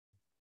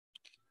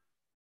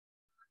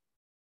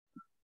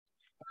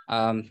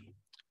Um,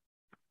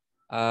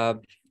 uh,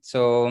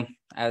 so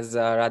as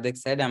Radhik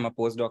said, I'm a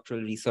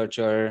postdoctoral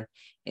researcher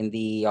in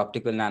the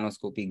optical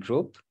nanoscopy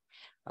group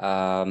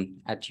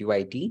at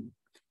UIT.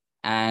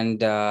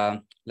 And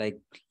like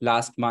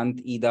last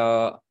month,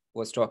 Ida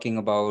was talking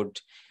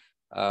about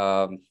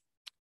the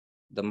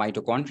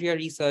mitochondria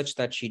research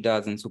that she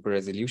does in super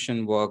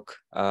resolution work.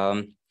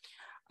 My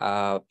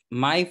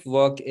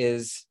work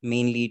is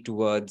mainly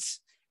towards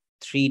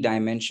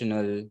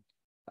three-dimensional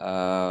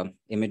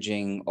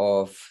imaging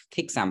of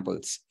thick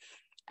samples.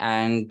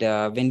 And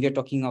when we're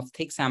talking of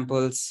thick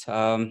samples,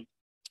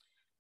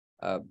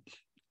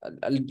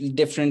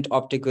 different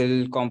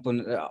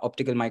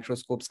optical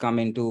microscopes come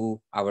into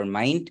our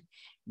mind.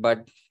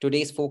 But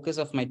today's focus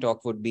of my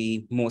talk would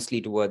be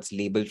mostly towards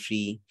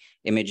label-free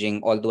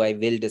imaging, although I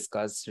will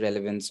discuss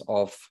relevance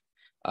of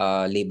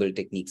label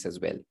techniques as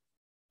well.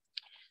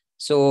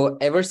 So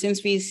ever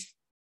since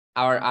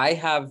I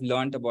have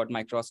learned about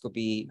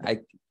microscopy,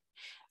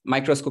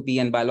 microscopy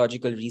and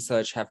biological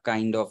research have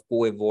kind of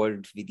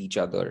co-evolved with each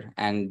other.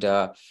 And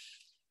the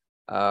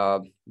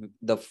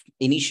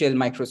initial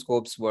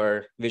microscopes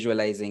were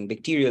visualizing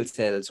bacterial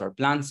cells or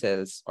plant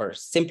cells or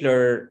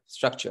simpler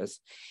structures.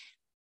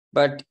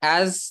 But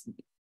as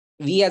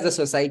we as a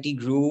society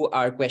grew,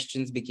 our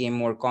questions became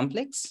more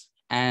complex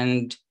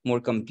and more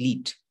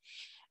complete.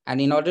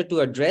 And in order to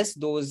address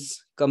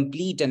those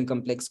complete and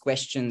complex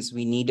questions,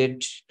 we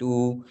needed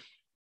to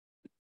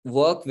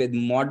work with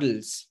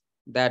models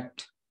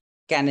that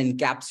can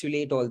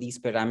encapsulate all these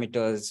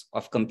parameters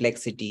of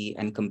complexity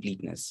and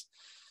completeness.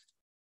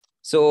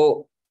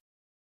 So,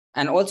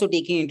 and also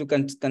taking into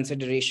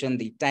consideration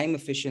the time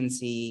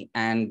efficiency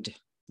and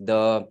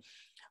the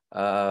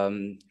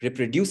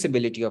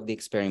reproducibility of the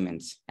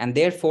experiments, and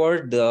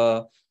therefore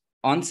the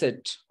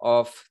onset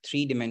of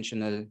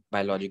three-dimensional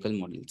biological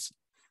models.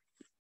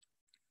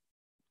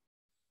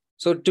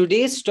 So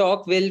today's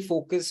talk will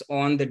focus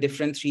on the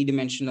different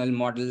three-dimensional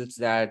models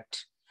that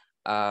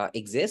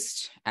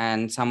exist,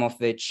 and some of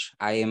which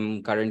I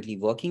am currently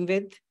working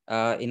with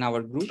in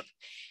our group.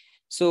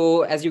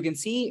 So as you can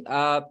see,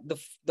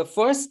 the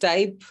first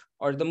type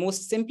or the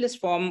most simplest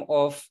form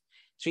of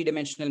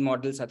three-dimensional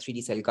models are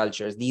 3D cell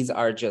cultures. These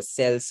are just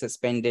cells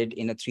suspended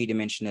in a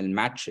three-dimensional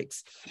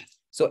matrix.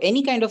 So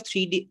any kind of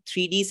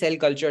 3D cell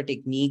culture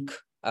technique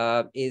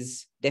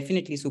is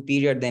definitely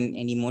superior than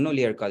any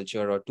monolayer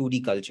culture or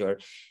 2D culture,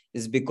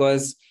 is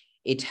because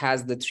it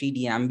has the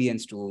 3D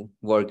ambience to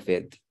work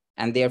with,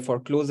 and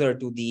therefore closer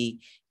to the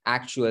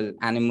actual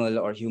animal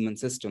or human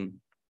system.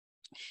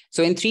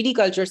 So in 3D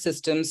culture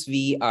systems,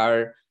 we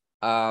are,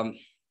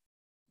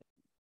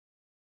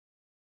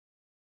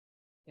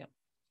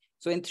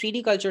 So in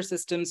 3D culture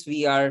systems,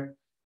 we can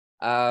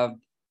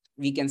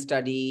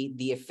study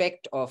the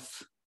effect of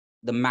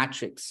the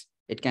matrix.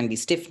 It can be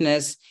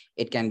stiffness,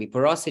 it can be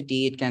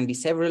porosity, it can be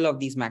several of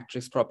these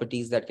matrix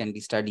properties that can be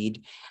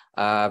studied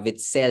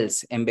with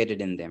cells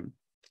embedded in them.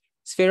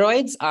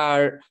 Spheroids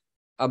are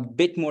a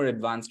bit more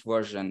advanced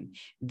version.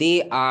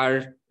 They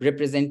are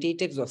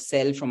representatives of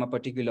cell from a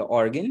particular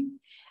organ,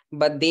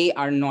 but they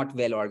are not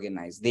well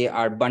organized. They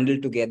are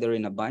bundled together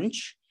in a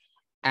bunch,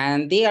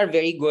 and they are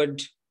very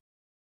good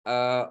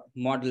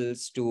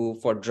models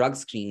for drug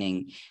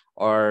screening,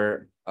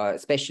 or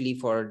especially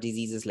for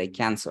diseases like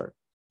cancer.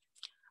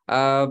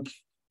 The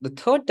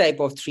third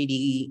type of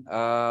 3D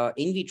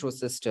in vitro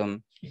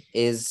system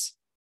is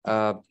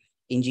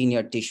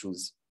engineered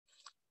tissues.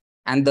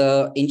 And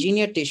the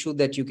engineered tissue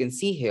that you can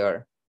see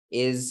here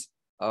is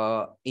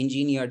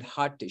engineered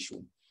heart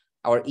tissue,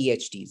 or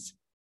EHTs.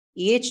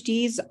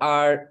 EHTs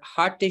are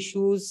heart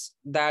tissues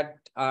that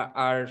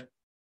are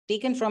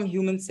taken from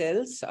human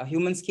cells,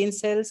 human skin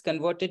cells,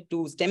 converted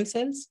to stem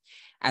cells,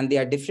 and they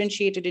are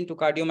differentiated into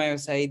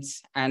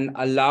cardiomyocytes and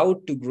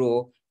allowed to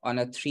grow on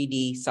a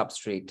 3D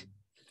substrate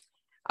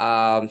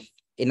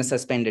in a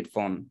suspended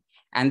form.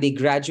 And they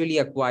gradually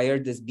acquire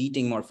this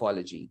beating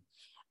morphology.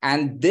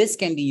 And this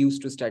can be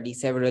used to study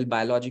several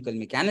biological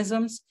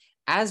mechanisms,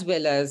 as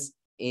well as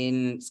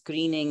in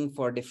screening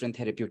for different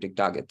therapeutic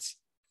targets.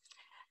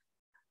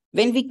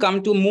 When we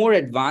come to more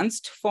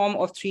advanced form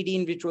of 3D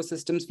in vitro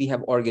systems, we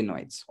have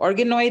organoids.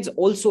 Organoids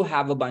also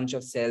have a bunch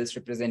of cells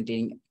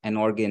representing an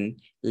organ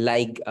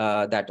like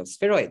that of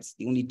spheroids.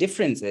 The only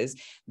difference is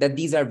that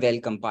these are well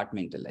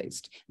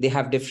compartmentalized. They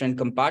have different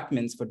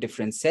compartments for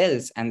different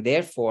cells, and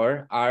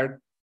therefore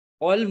are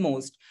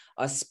almost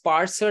a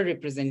sparser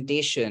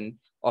representation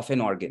of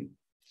an organ.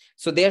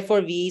 So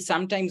therefore, we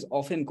sometimes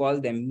often call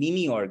them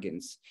mini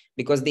organs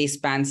because they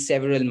span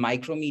several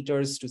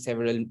micrometers to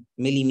several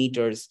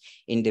millimeters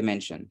in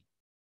dimension.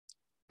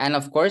 And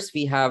of course,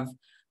 we have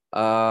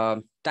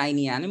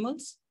tiny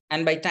animals.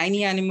 And by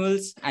tiny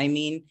animals, I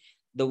mean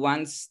the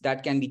ones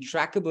that can be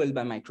trackable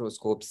by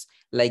microscopes,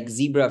 like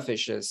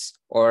zebrafishes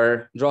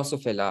or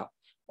Drosophila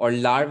or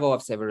larvae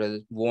of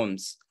several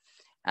worms.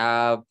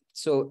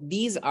 So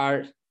these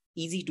are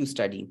easy to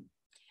study.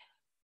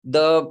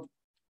 The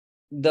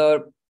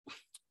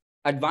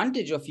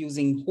advantage of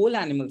using whole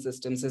animal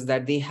systems is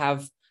that they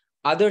have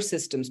other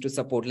systems to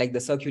support, like the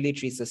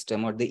circulatory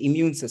system or the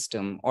immune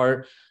system,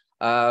 or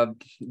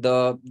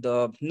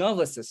the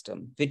nervous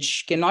system,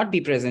 which cannot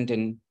be present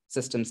in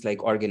systems like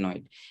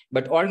organoid.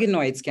 But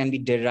organoids can be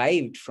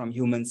derived from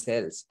human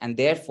cells and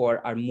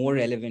therefore are more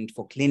relevant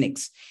for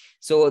clinics.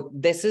 So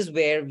this is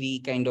where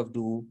we kind of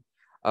do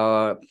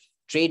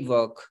trade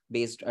work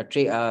based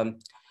on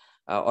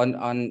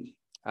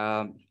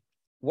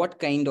what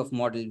kind of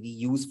model we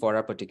use for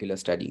a particular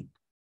study.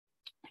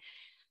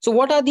 So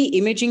what are the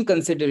imaging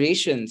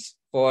considerations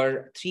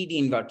for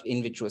 3D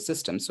in vitro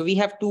systems? So we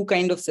have two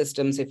kinds of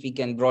systems, if we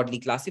can broadly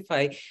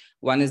classify.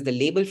 One is the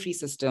label-free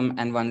system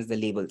and one is the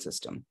label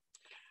system.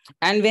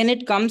 And when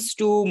it comes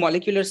to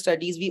molecular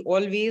studies, we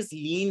always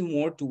lean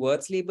more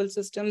towards label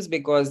systems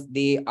because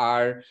they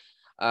have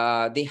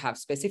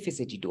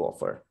specificity to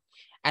offer.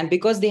 And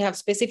because they have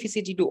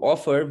specificity to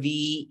offer,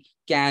 we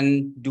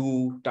can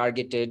do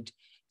targeted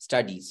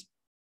studies.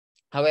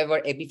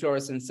 However,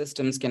 epifluorescence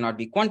systems cannot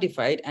be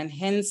quantified, and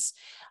hence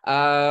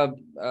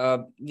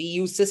we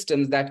use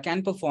systems that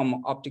can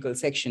perform optical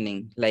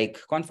sectioning like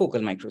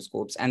confocal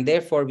microscopes, and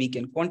therefore we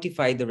can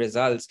quantify the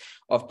results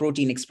of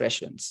protein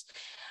expressions.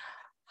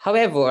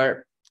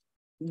 However,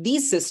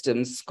 these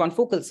systems,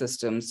 confocal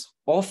systems,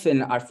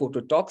 often are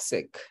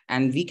phototoxic,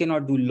 and we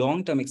cannot do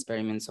long-term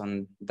experiments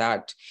on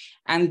that.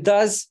 And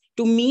thus,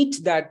 to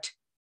mitigate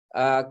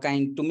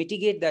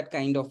that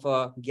kind of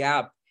a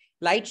gap,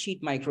 light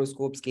sheet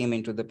microscopes came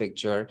into the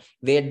picture,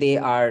 where they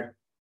are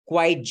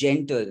quite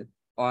gentle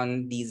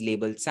on these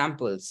labeled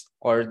samples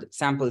or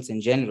samples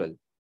in general.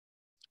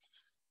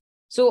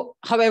 So,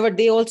 however,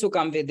 they also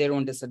come with their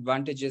own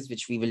disadvantages,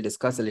 which we will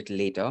discuss a little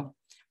later.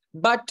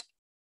 But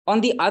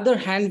on the other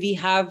hand, we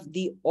have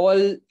the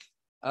whole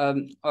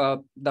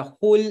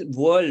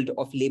world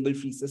of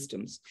label-free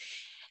systems.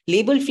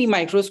 Label-free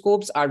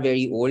microscopes are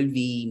very old.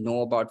 We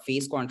know about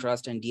phase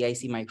contrast and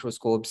DIC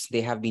microscopes.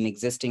 They have been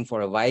existing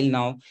for a while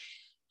now.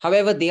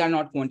 However, they are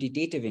not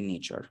quantitative in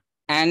nature.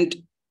 And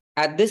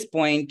at this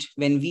point,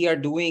 when we are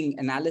doing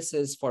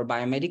analysis for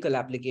biomedical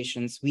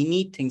applications, we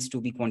need things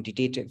to be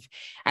quantitative.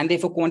 And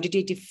therefore,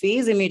 quantitative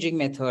phase imaging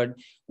method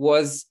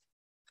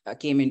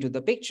came into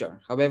the picture.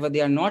 However, they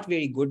are not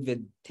very good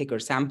with thicker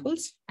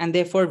samples. And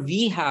therefore,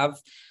 we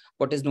have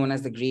what is known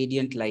as the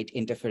gradient light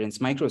interference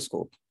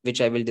microscope,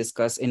 which I will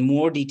discuss in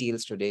more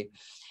details today,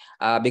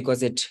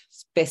 because it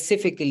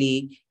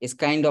specifically is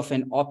kind of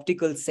an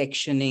optical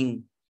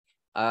sectioning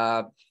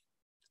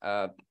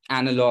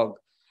analog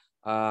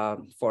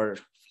for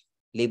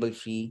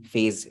label-free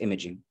phase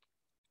imaging.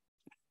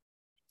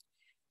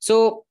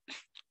 So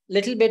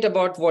little bit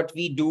about what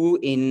we do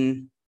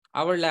in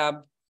our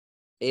lab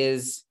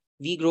is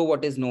we grow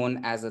what is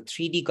known as a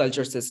 3D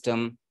culture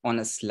system on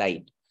a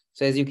slide.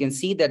 So as you can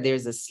see that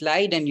there's a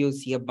slide and you'll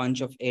see a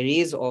bunch of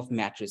arrays of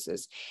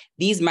matrices.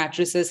 These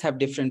matrices have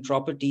different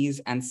properties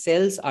and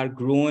cells are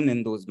grown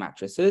in those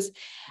matrices.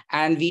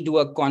 And we do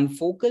a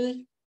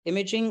confocal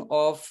imaging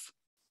of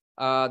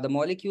the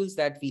molecules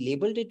that we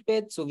labeled it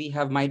with. So we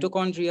have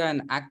mitochondria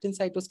and actin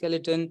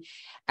cytoskeleton.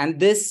 And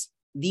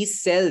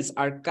these cells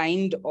are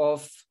kind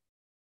of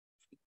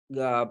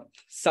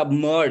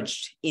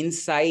submerged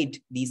inside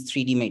these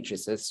 3D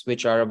matrices,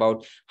 which are about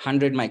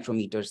 100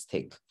 micrometers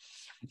thick.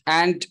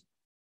 And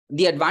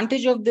the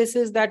advantage of this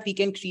is that we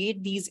can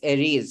create these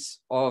arrays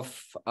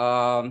of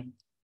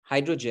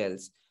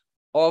hydrogels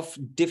of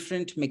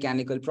different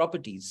mechanical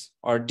properties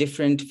or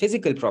different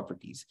physical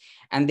properties.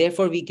 And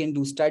therefore, we can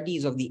do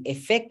studies of the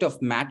effect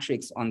of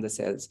matrix on the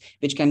cells,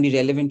 which can be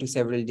relevant to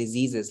several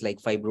diseases like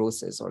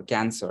fibrosis or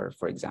cancer,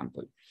 for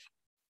example.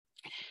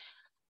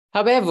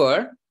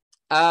 However,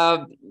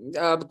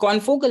 the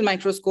confocal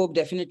microscope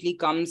definitely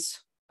comes.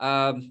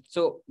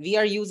 So we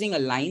are using a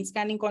line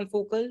scanning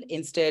confocal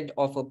instead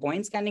of a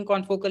point scanning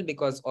confocal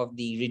because of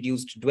the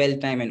reduced dwell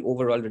time and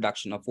overall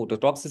reduction of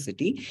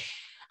phototoxicity.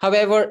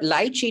 However,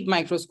 light sheet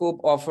microscope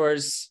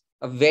offers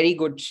a very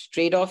good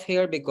trade-off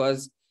here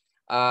because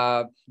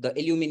the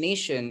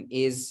illumination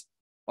is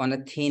on a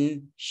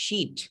thin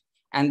sheet,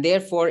 and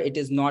therefore it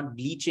is not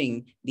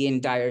bleaching the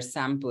entire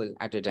sample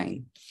at a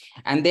time.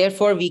 And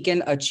therefore we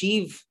can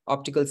achieve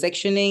optical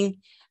sectioning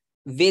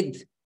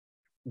with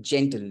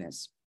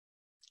gentleness.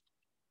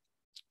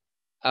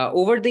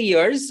 Over the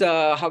years,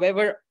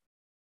 however,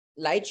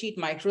 light sheet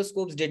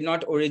microscopes did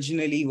not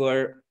originally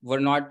were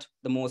not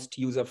the most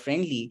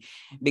user-friendly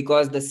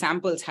because the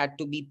samples had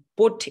to be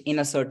put in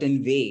a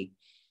certain way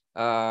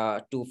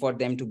for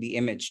them to be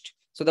imaged.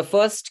 So the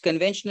first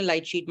conventional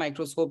light sheet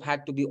microscope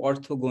had to be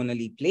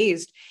orthogonally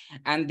placed,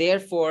 and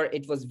therefore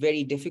it was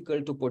very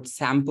difficult to put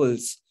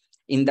samples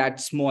in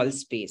that small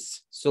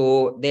space.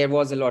 So there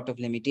was a lot of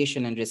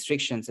limitation and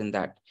restrictions in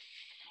that.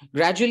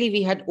 Gradually,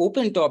 we had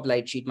open top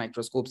light sheet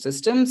microscope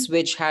systems,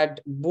 which had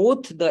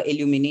both the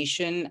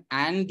illumination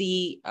and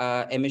the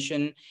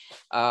emission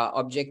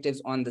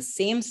objectives on the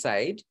same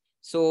side.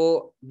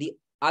 So the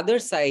other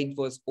side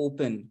was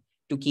open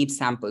to keep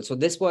samples. So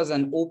this was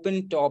an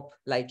open top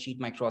light sheet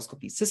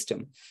microscopy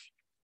system.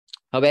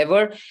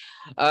 However,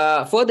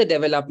 further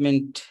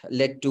development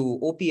led to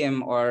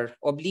OPM or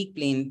oblique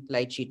plane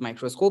light sheet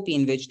microscopy,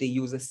 in which they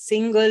use a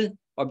single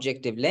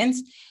objective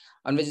lens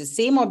on which the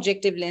same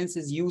objective lens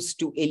is used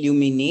to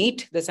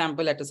illuminate the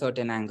sample at a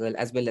certain angle,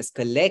 as well as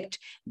collect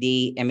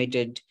the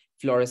emitted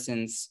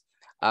fluorescence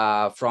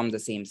from the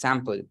same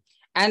sample.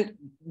 And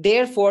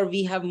therefore,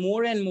 we have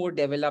more and more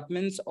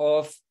developments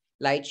of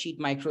light sheet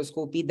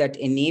microscopy that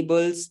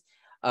enables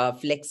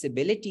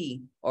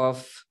flexibility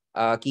of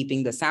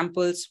keeping the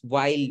samples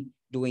while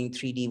doing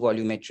 3D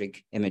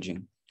volumetric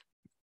imaging.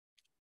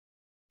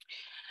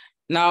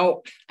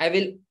 Now, I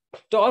will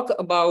talk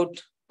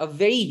about a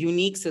very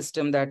unique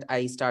system that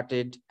I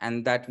started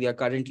and that we are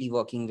currently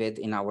working with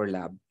in our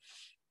lab.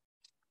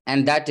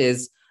 And that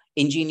is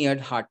engineered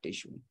heart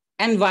tissue.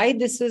 And why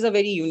this is a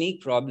very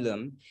unique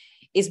problem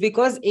is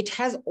because it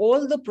has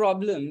all the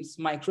problems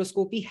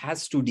microscopy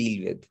has to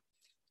deal with.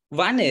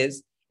 One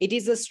is, it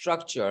is a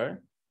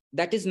structure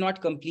that is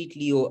not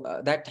completely,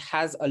 that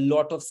has a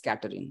lot of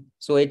scattering.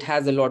 So it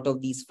has a lot of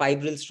these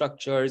fibril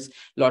structures,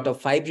 a lot of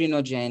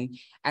fibrinogen,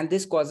 and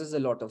this causes a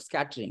lot of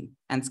scattering.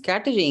 And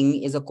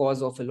scattering is a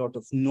cause of a lot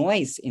of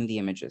noise in the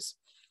images.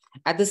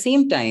 At the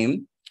same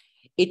time,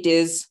 it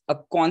is a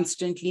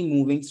constantly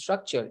moving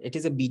structure. It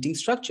is a beating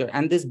structure,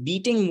 and this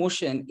beating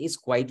motion is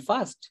quite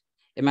fast.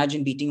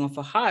 Imagine beating of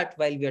a heart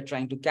while we are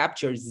trying to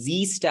capture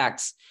Z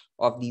stacks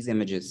of these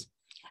images.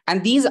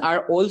 And these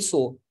are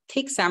also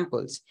thick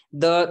samples.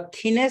 The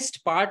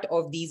thinnest part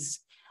of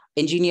these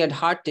engineered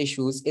heart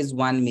tissues is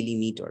 1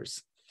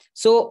 millimeters.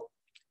 So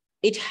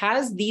it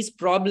has these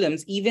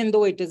problems, even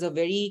though it is a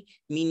very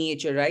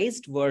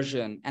miniaturized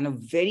version and a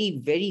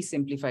very, very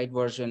simplified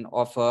version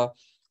of a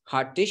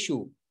heart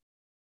tissue.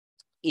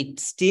 It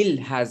still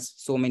has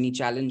so many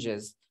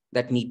challenges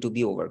that need to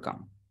be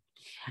overcome.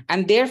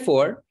 And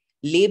therefore,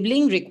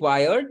 labeling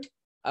required.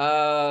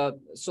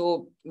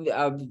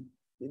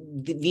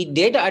 We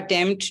did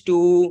attempt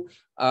to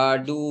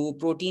do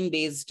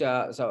protein-based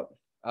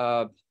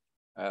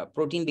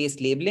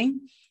protein-based labeling.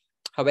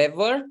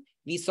 However,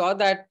 we saw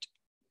that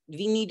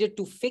we needed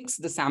to fix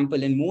the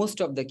sample in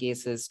most of the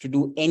cases to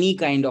do any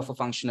kind of a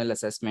functional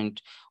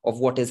assessment of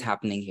what is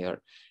happening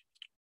here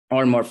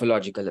or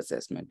morphological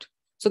assessment.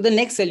 So the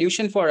next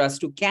solution for us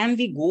to, can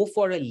we go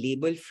for a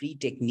label-free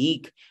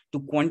technique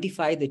to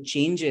quantify the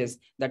changes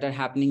that are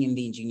happening in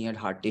the engineered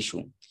heart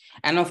tissue?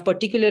 And of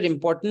particular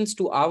importance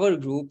to our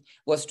group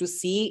was to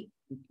see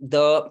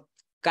the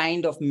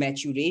kind of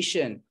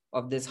maturation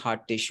of this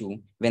heart tissue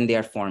when they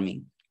are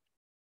forming.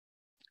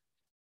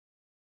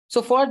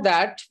 So for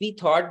that, we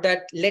thought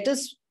that let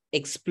us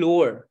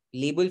explore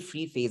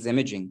label-free phase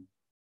imaging.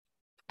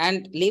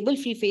 And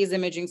label-free phase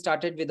imaging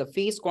started with a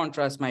phase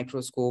contrast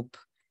microscope,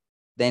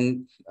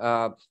 then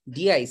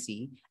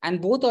DIC,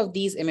 and both of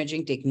these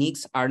imaging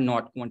techniques are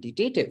not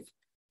quantitative.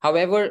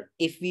 However,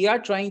 if we are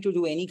trying to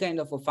do any kind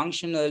of a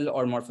functional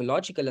or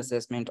morphological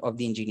assessment of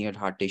the engineered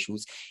heart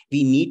tissues,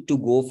 we need to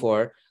go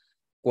for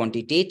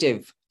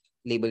quantitative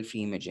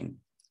label-free imaging.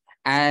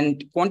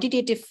 And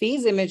quantitative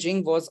phase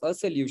imaging was a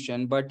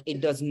solution, but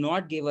it does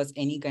not give us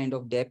any kind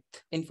of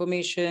depth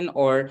information,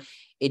 or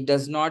it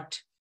does not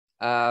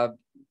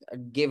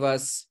give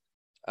us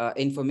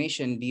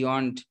information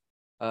beyond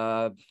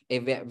when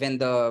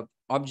the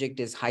object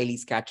is highly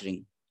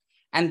scattering.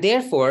 And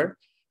therefore,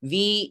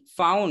 we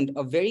found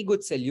a very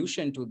good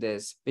solution to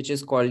this, which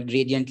is called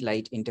radiant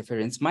light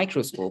interference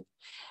microscope.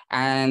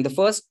 And the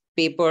first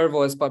paper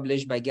was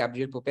published by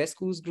Gabriel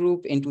Popescu's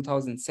group in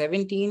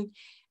 2017.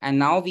 And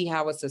now we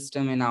have a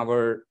system in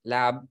our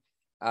lab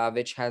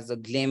which has a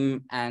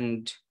GLIM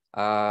and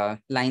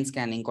line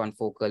scanning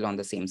confocal on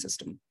the same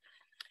system.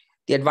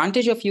 The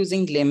advantage of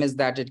using GLIM is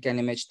that it can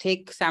image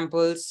thick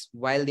samples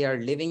while they are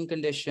living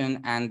condition,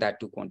 and that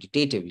too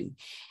quantitatively.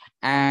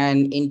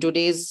 And in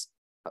today's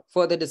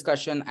further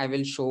discussion, I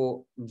will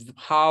show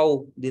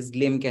how this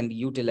GLIM can be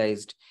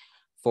utilized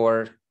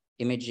for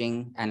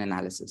imaging and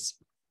analysis.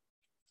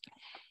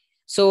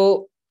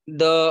 So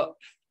the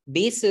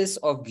basis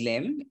of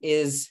GLIM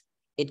is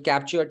it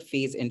captured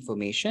phase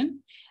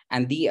information,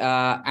 and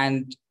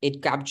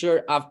it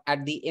captured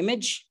at the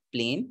image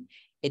plane.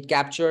 It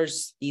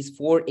captures these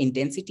 4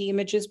 intensity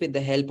images with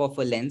the help of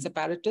a lens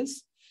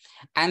apparatus.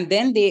 And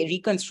then they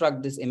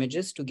reconstruct these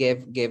images to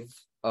give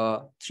a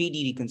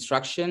 3D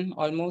reconstruction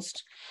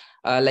almost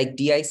like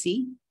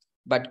DIC,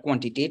 but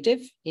quantitative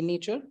in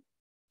nature.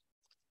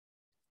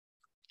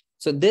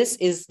 So this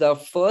is the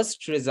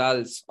first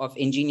results of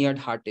engineered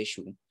heart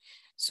tissue.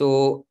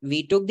 So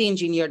we took the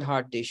engineered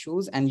heart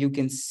tissues, and you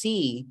can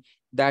see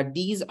that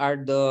these are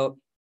the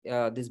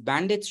these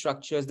banded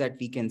structures that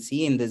we can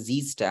see in the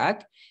Z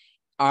stack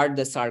are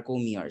the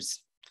sarcomeres.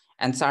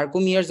 And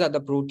sarcomeres are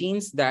the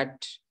proteins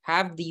that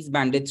have these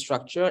banded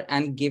structure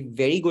and give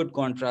very good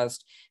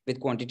contrast with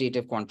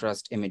quantitative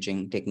contrast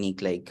imaging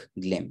technique like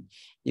GLIM.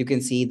 You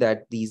can see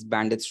that these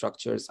banded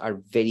structures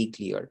are very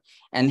clear.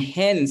 And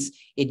hence,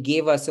 it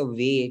gave us a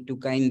way to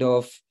kind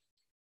of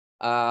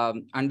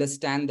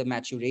understand the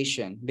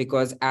maturation,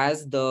 because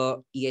as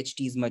the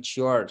EHTs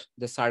matured,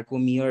 the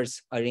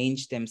sarcomeres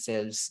arrange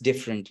themselves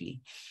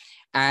differently.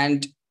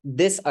 And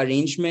this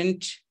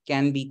arrangement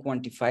can be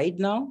quantified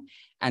now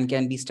and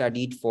can be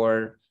studied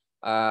for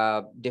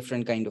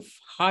different kind of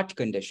heart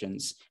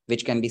conditions,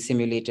 which can be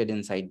simulated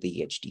inside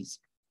the EHTs.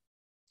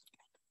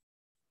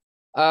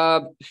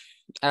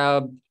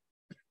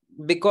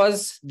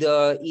 Because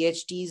the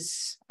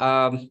EHTs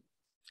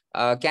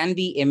can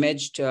be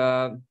imaged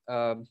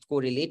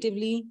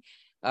correlatively,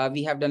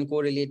 we have done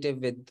correlative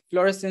with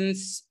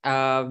fluorescence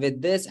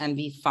with this, and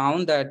we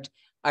found that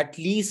at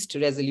least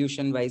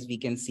resolution-wise, we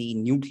can see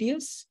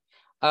nucleus,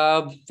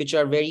 which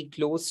are very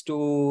close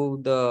to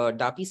the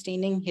DAPI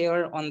staining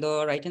here on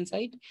the right-hand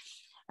side.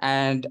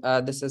 And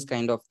this is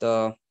kind of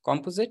the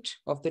composite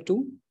of the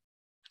two.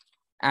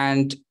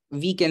 And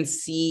we can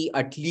see,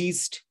 at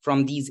least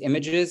from these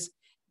images,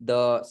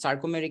 the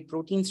sarcomeric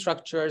protein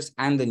structures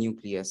and the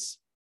nucleus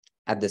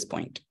at this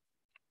point.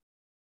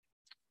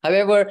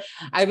 However,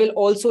 I will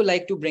also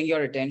like to bring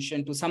your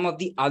attention to some of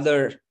the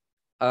other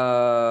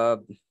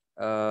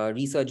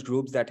research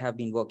groups that have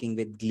been working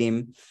with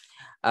GLIM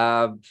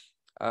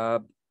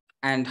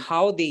and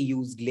how they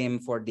use GLIM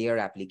for their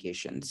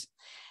applications.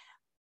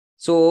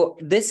 So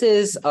this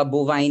is a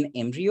bovine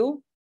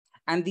embryo,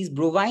 and this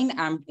bovine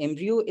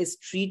embryo is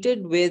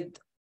treated with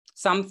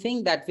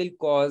something that will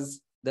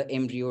cause the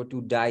embryo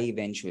to die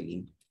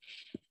eventually.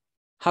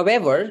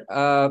 However,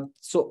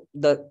 so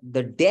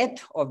the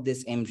death of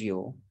this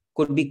embryo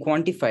could be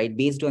quantified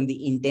based on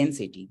the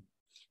intensity.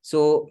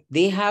 So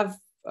they have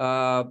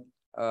found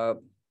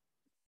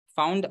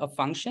a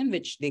function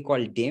which they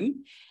call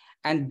DIM,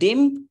 and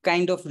DIM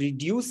kind of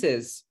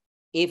reduces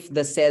if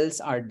the cells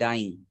are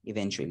dying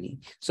eventually.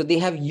 So they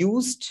have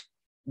used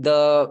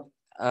the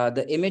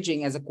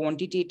imaging as a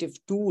quantitative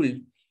tool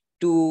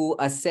to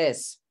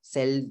assess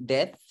cell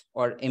death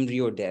or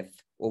embryo death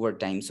over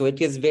time. So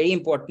it is very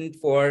important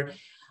for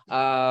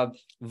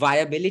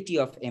viability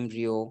of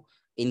embryo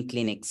in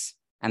clinics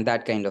and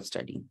that kind of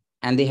study.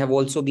 And they have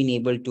also been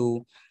able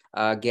to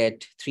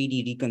get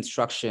 3D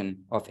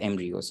reconstruction of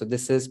embryo. So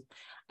this is,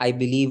 I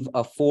believe,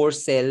 a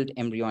 4-celled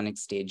embryonic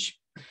stage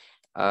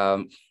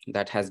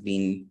that has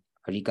been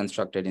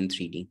reconstructed in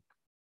 3D.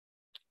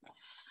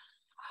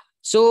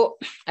 So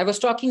I was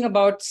talking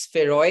about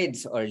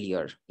spheroids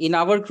earlier. In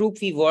our group,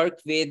 we work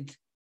with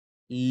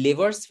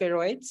liver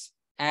spheroids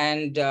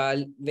and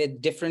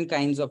with different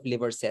kinds of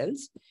liver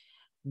cells.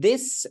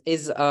 This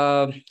is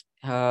a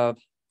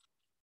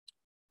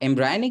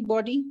embryonic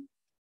body.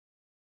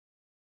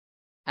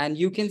 And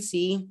you can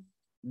see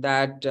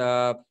that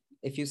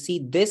if you see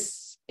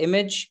this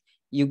image,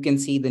 you can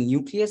see the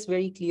nucleus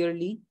very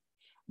clearly,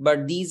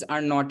 but these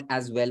are not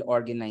as well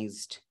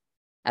organized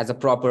as a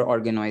proper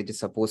organoid is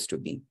supposed to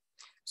be.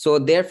 So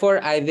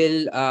therefore, I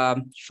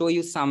will show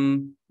you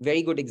some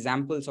very good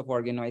examples of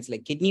organoids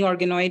like kidney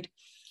organoid.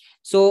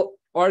 So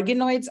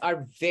organoids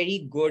are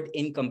very good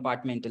in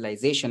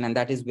compartmentalization, and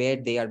that is where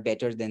they are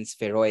better than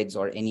spheroids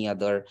or any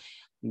other,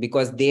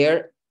 because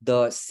the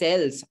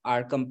cells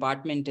are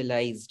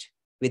compartmentalized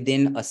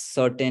within a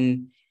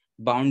certain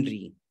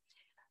boundary,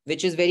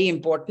 which is very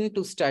important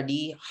to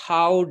study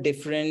how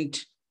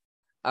different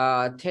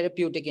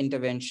therapeutic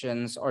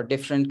interventions or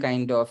different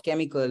kind of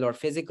chemical or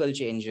physical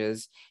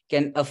changes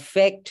can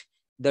affect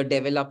the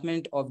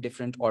development of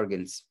different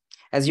organs.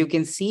 As you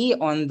can see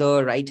on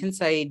the right-hand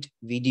side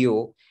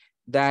video,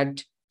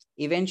 that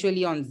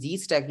eventually on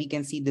Z-stack, we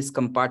can see this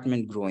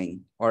compartment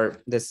growing,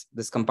 or this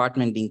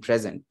compartment being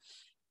present.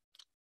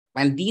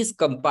 And these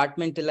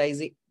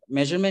compartmentalizing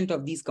measurement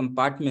of these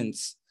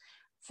compartments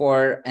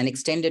for an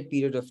extended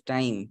period of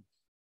time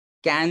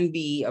can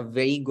be a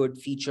very good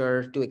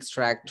feature to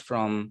extract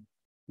from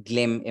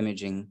GLIM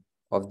imaging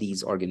of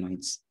these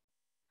organoids.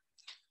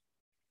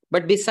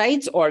 But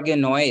besides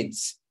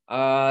organoids,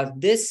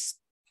 this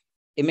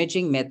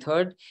imaging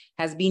method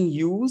has been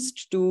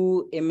used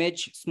to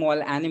image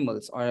small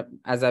animals, or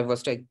as I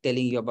was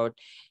telling you about,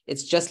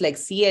 it's just like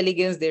C.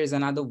 elegans, there is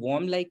another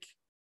worm-like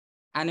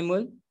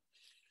animal.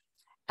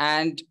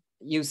 And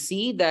you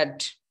see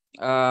that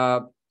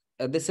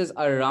this is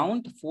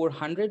around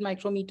 400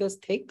 micrometers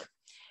thick.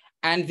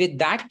 And with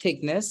that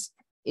thickness,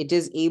 it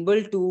is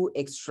able to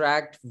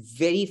extract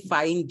very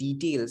fine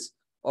details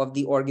of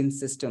the organ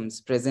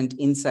systems present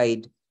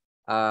inside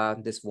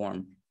this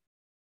worm.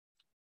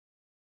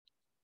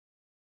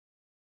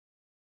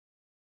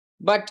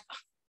 But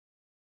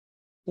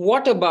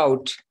what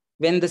about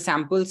when the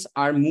samples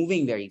are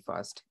moving very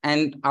fast?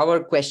 And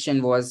our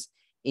question was,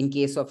 in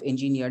case of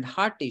engineered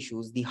heart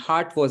tissues, the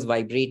heart was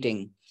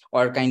vibrating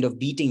or kind of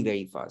beating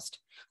very fast.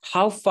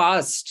 How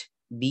fast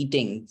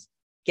beating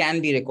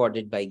can be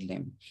recorded by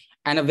GLIM?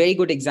 And a very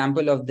good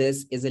example of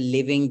this is a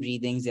living,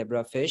 breathing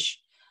zebrafish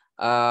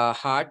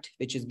heart,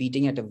 which is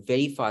beating at a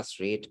very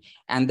fast rate.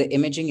 And the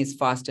imaging is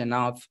fast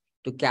enough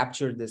to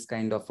capture this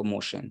kind of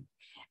emotion.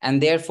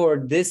 And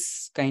therefore,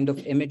 this kind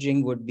of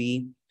imaging would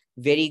be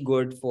very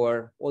good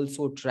for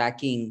also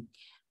tracking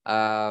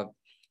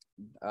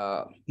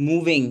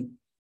moving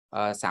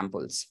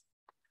samples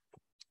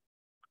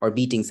or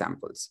beating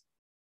samples.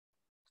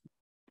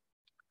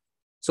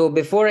 So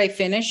before I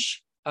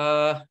finish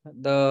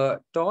the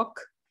talk,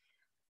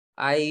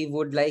 I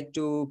would like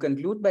to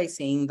conclude by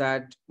saying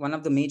that one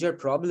of the major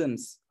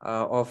problems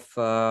of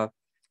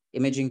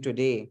imaging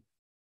today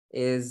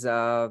is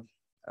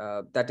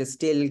that is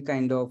still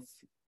kind of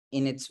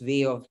in its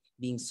way of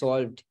being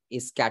solved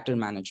is scatter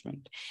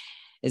management.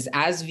 Is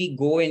as we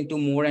go into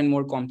more and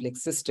more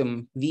complex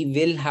system, we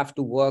will have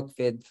to work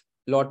with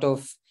a lot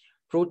of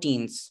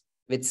proteins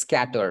with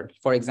scatter,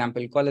 for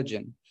example,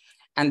 collagen.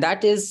 And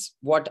that is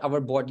what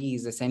our body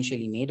is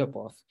essentially made up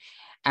of.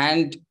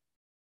 And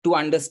to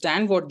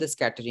understand what the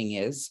scattering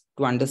is,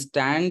 to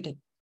understand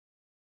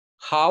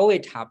how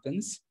it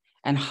happens,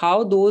 and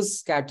how those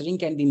scattering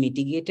can be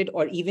mitigated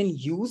or even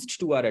used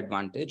to our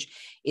advantage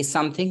is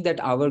something that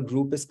our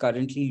group is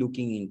currently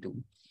looking into.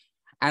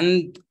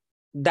 And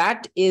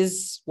that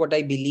is what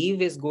I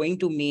believe is going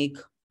to make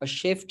a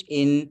shift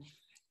in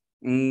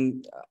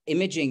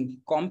imaging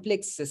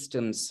complex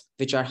systems,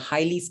 which are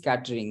highly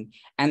scattering,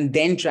 and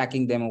then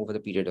tracking them over the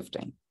period of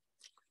time.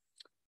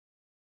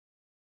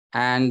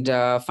 And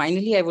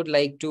finally, I would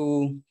like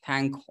to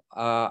thank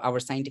our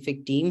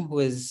scientific team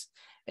who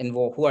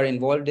are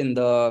involved in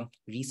the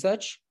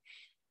research.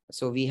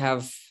 So we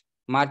have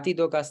Martí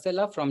do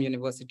Castella from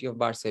University of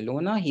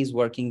Barcelona. He's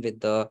working with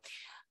the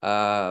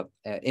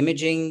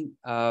imaging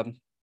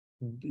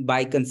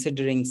by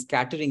considering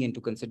scattering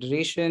into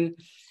consideration.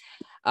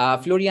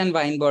 Florian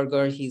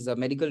Weinberger, he's a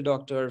medical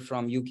doctor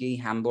from UK,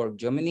 Hamburg,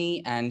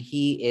 Germany, and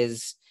he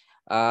is,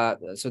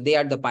 so they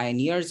are the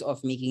pioneers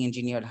of making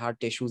engineered heart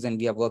tissues, and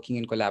we are working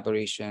in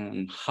collaboration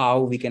on how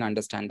we can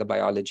understand the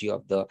biology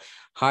of the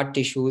heart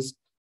tissues.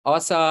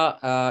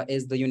 Osa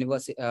is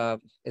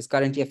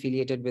currently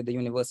affiliated with the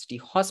University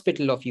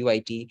Hospital of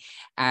UIT,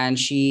 and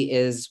she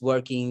is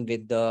working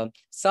with the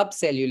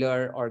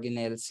subcellular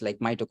organelles like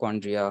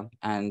mitochondria,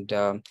 and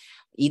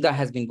Ida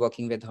has been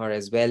working with her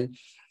as well.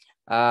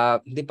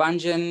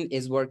 Dipanjan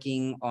is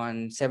working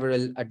on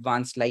several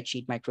advanced light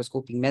sheet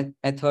microscopy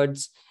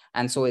methods,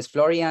 and so is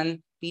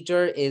Florian.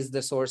 Peter is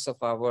the source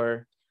of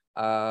our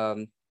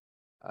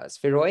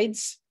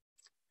spheroids.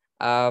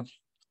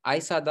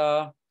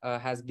 Aisada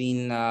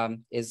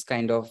is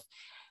kind of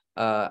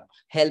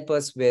help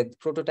us with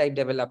prototype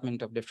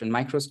development of different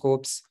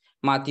microscopes.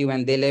 Matthew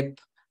and Dilip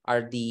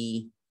are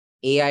the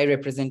AI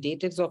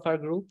representatives of our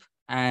group,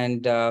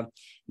 and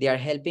they are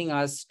helping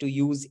us to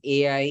use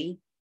AI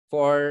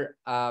for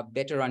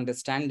better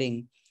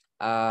understanding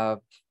the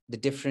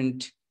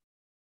different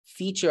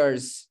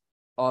features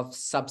of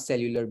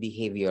subcellular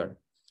behavior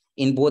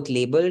in both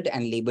labeled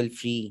and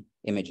label-free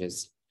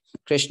images.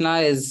 Krishna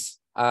is,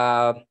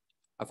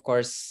 of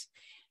course,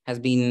 has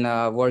been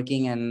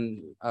working,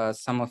 and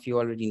some of you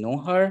already know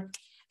her,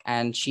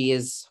 and she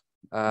is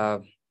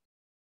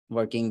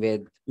working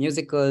with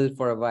musical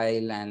for a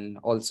while, and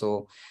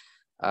also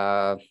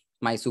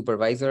my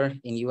supervisor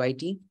in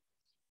UIT.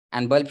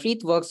 And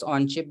Balpreet works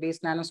on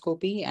chip-based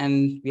nanoscopy,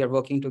 and we are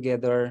working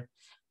together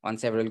on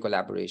several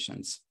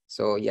collaborations.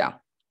 So yeah,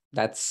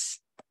 that's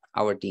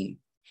our team.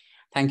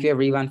 Thank you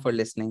everyone for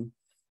listening.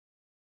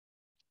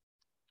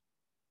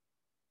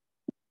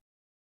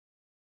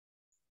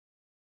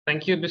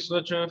 Thank you,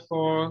 Biswajoy,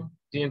 for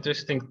the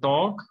interesting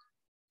talk.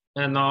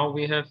 And now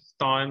we have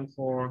time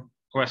for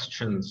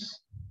questions.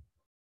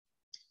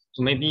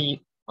 So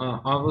maybe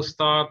I will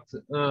start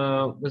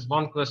with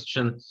one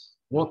question.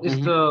 What is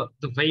the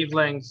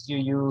wavelengths you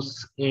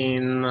use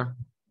in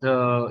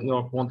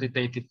your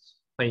quantitative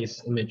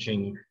phase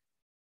imaging?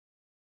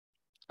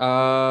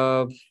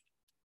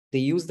 They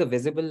use the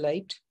visible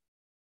light.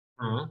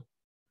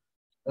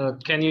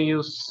 Can you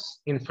use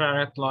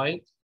infrared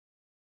light?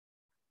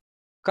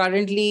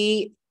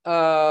 Currently,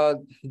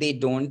 they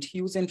don't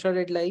use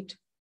infrared light,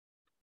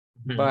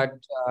 but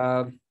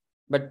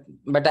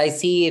I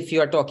see if you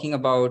are talking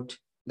about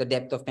the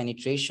depth of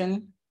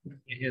penetration,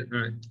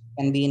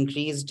 can be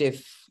increased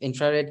if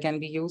infrared can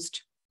be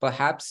used,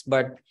 perhaps.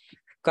 But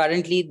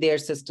currently, their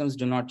systems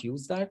do not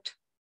use that.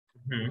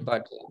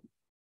 But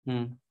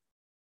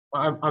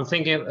I'm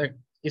thinking, like,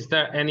 is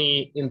there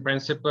any, in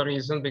principle,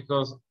 reason?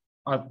 Because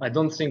I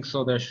don't think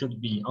so. There should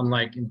be,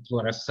 unlike in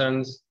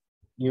fluorescence,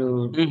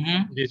 you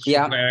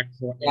disregard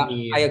for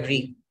any, I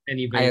agree.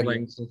 Any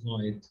wavelengths of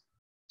light.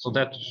 So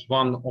that's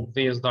one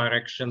obvious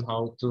direction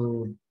how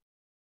to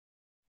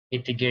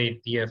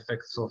mitigate the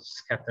effects of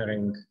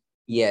scattering.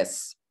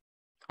 Yes,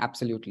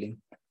 absolutely.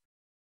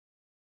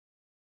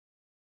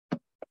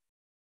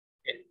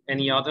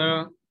 Any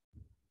other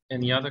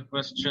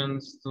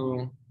questions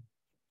to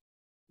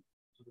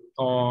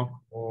talk,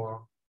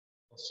 or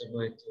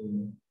possibly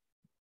to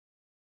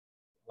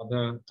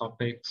other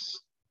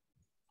topics?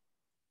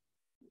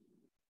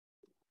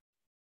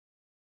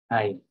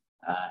 Hi,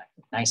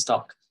 nice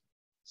talk.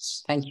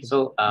 Thank you.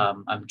 So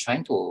I'm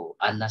trying to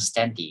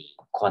understand the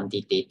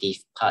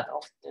quantitative part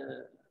of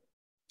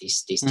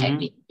this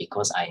technique,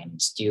 because I am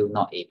still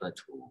not able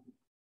to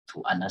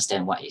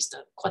understand what is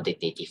the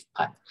quantitative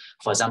part.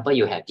 For example,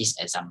 you have this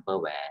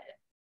example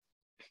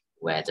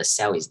where the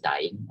cell is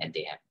dying and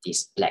they have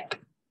these black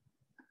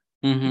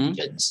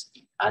regions.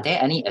 Are there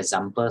any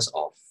examples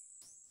of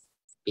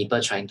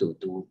people trying to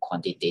do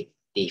quantitative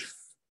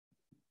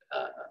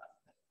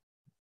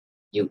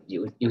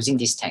using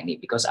this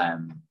technique? Because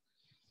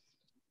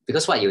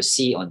what you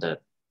see on the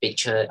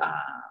picture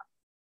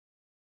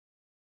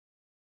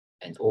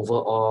an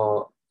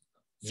overall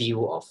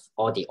view of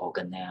all the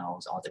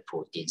organelles, all the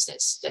proteins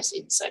that's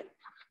inside.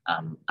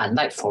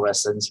 Unlike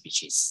fluorescence,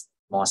 which is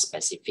more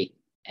specific,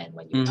 and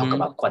when you talk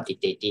about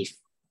quantitative,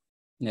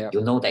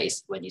 you know that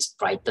when it's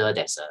brighter,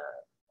 there's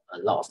a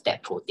lot of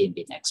that protein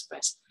being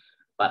expressed.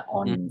 But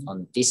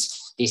on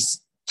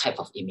this type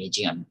of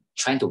imaging, I'm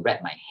trying to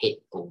wrap my head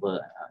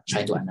over,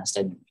 trying to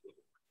understand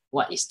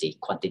what is the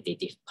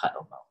quantitative part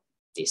about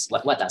this.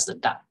 What does the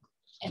dark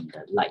and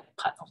the light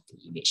part of the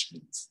image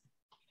means?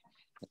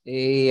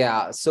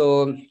 Yeah,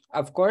 so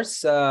of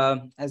course,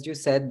 as you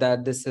said,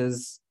 that this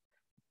is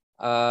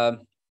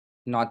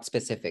not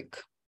specific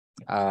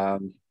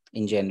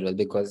in general,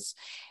 because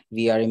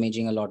we are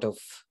imaging a lot of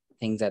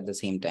things at the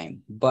same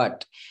time.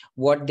 But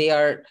what they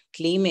are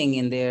claiming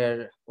in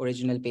their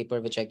original paper,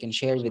 which I can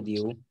share with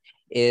you,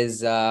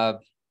 is that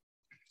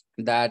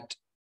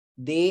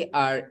they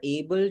are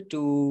able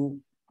to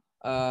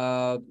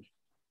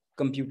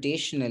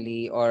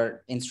computationally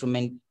or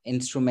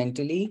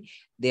instrumentally,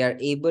 they are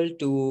able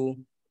to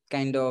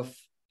kind of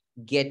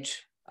get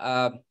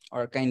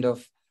or kind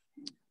of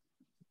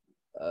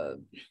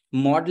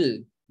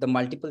model the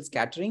multiple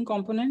scattering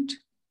component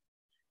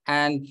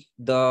and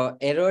the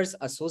errors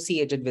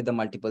associated with the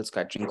multiple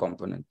scattering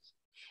component.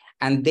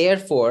 And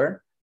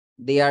therefore,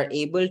 they are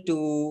able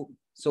to,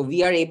 so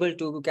we are able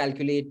to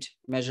calculate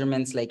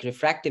measurements like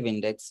refractive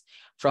index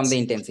from the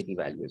intensity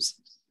values.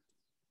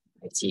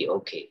 I see,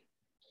 okay.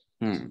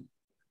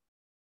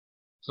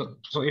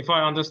 So if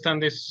I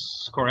understand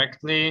this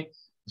correctly,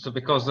 so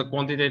because the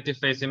quantitative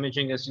phase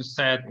imaging, as you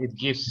said, it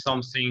gives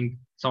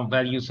some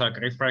values like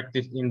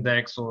refractive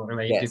index or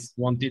related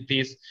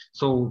quantities.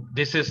 So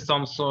this is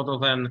some sort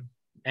of an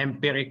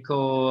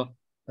empirical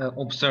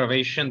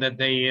observation that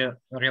they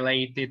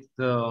related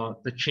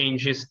the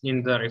changes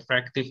in the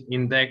refractive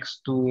index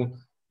to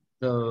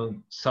the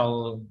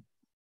cell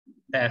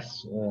death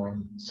or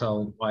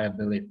cell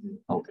viability.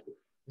 Okay.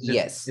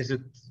 Is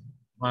it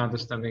my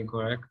understanding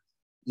correct?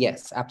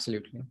 Yes,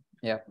 absolutely.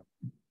 Yeah.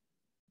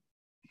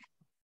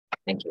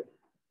 Thank you.